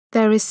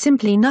There is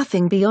simply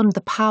nothing beyond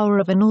the power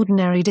of an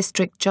ordinary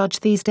district judge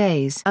these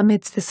days.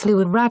 Amidst the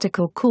slew of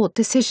radical court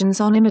decisions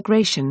on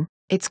immigration,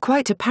 it's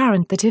quite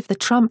apparent that if the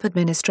Trump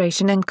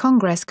administration and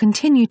Congress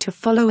continue to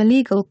follow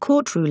illegal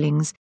court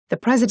rulings, the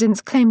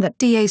president's claim that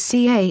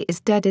DACA is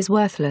dead is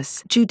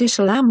worthless.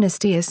 Judicial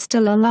amnesty is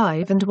still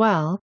alive and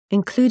well,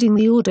 including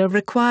the order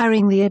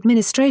requiring the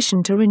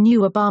administration to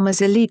renew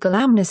Obama's illegal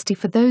amnesty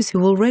for those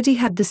who already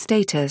had the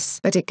status.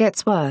 But it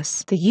gets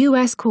worse. The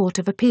U.S. Court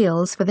of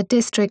Appeals for the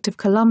District of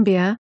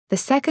Columbia, the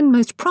second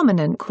most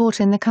prominent court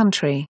in the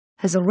country,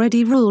 has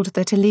already ruled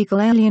that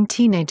illegal alien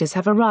teenagers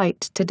have a right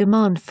to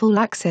demand full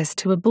access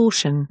to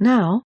abortion.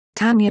 Now,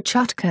 Tanya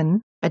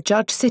Chutkan, a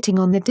judge sitting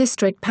on the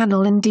district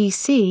panel in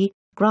D.C.,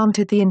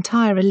 granted the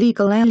entire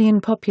illegal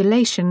alien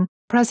population,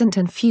 present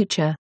and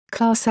future,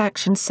 class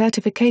action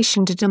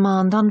certification to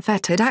demand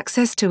unfettered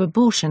access to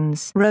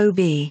abortions. Roe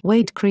v.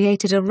 Wade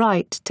created a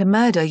right to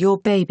murder your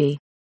baby.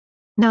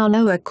 Now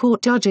lower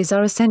court judges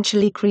are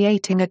essentially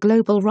creating a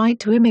global right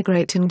to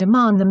immigrate and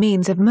demand the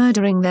means of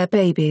murdering their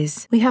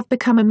babies. We have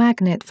become a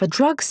magnet for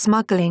drug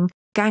smuggling,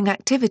 gang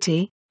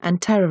activity,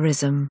 and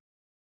terrorism.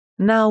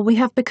 Now we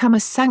have become a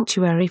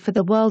sanctuary for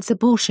the world's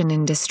abortion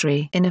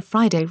industry. In a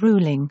Friday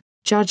ruling,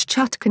 Judge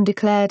Chutkan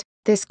declared,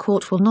 "This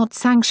court will not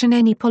sanction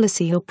any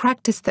policy or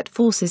practice that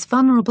forces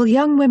vulnerable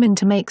young women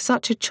to make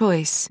such a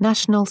choice.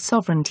 National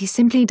sovereignty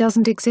simply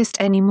doesn't exist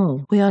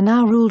anymore. We are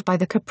now ruled by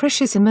the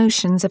capricious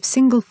emotions of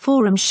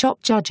single-forum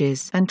shock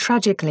judges. And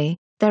tragically,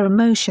 their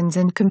emotions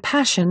and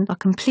compassion are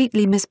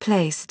completely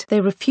misplaced. They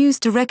refuse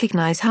to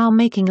recognize how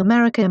making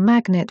America a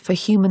magnet for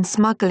human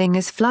smuggling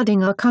is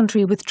flooding our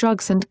country with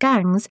drugs and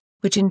gangs,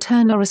 which in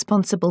turn are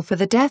responsible for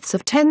the deaths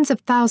of tens of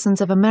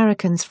thousands of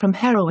Americans from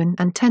heroin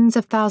and tens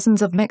of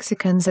thousands of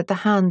Mexicans at the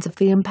hands of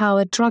the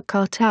empowered drug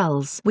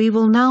cartels. We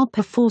will now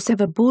perforce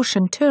have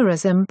abortion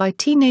tourism by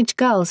teenage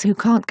girls who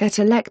can't get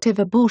elective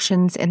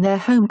abortions in their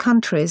home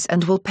countries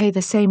and will pay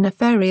the same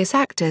nefarious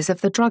actors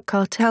of the drug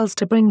cartels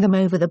to bring them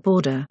over the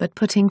border." But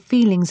putting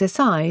feelings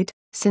aside,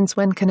 since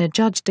when can a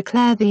judge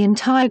declare the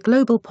entire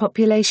global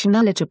population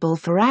eligible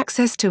for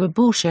access to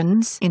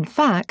abortions? In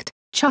fact,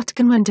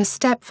 Chutkan went a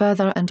step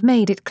further and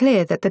made it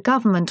clear that the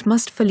government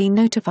must fully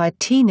notify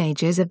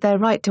teenagers of their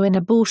right to an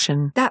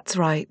abortion. That's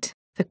right,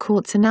 the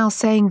courts are now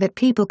saying that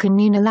people can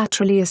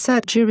unilaterally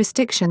assert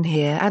jurisdiction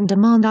here and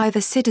demand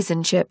either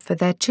citizenship for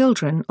their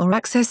children or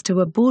access to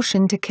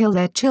abortion to kill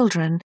their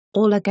children,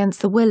 all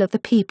against the will of the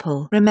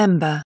people.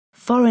 Remember,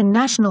 foreign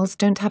nationals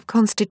don't have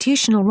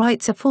constitutional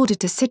rights afforded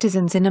to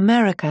citizens in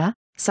America,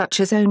 such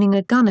as owning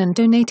a gun and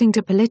donating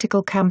to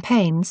political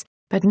campaigns.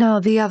 But now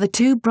the other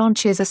two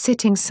branches are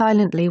sitting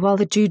silently while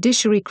the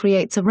judiciary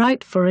creates a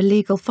right for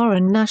illegal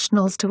foreign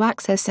nationals to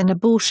access an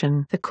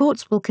abortion. The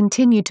courts will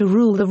continue to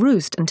rule the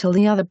roost until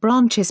the other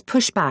branches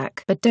push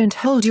back. But don't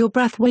hold your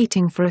breath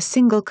waiting for a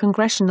single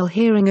congressional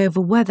hearing over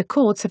whether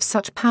courts have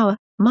such power,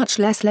 much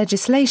less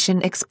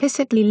legislation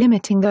explicitly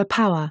limiting their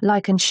power.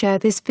 Like and share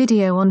this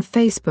video on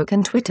Facebook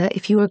and Twitter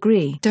if you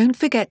agree. Don't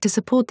forget to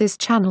support this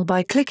channel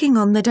by clicking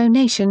on the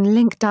donation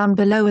link down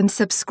below and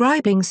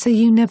subscribing so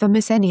you never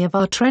miss any of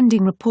our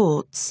trending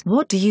reports.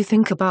 What do you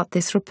think about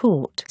this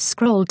report?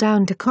 Scroll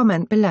down to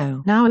comment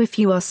below. Now if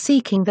you are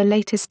seeking the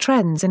latest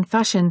trends in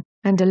fashion,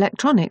 and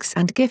electronics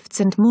and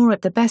gifts and more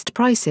at the best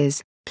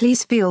prices,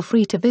 please feel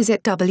free to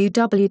visit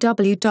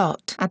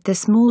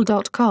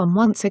www.athismall.com.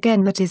 Once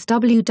again, that is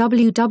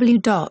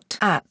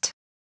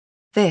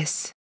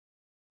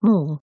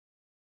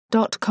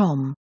www.athismall.com.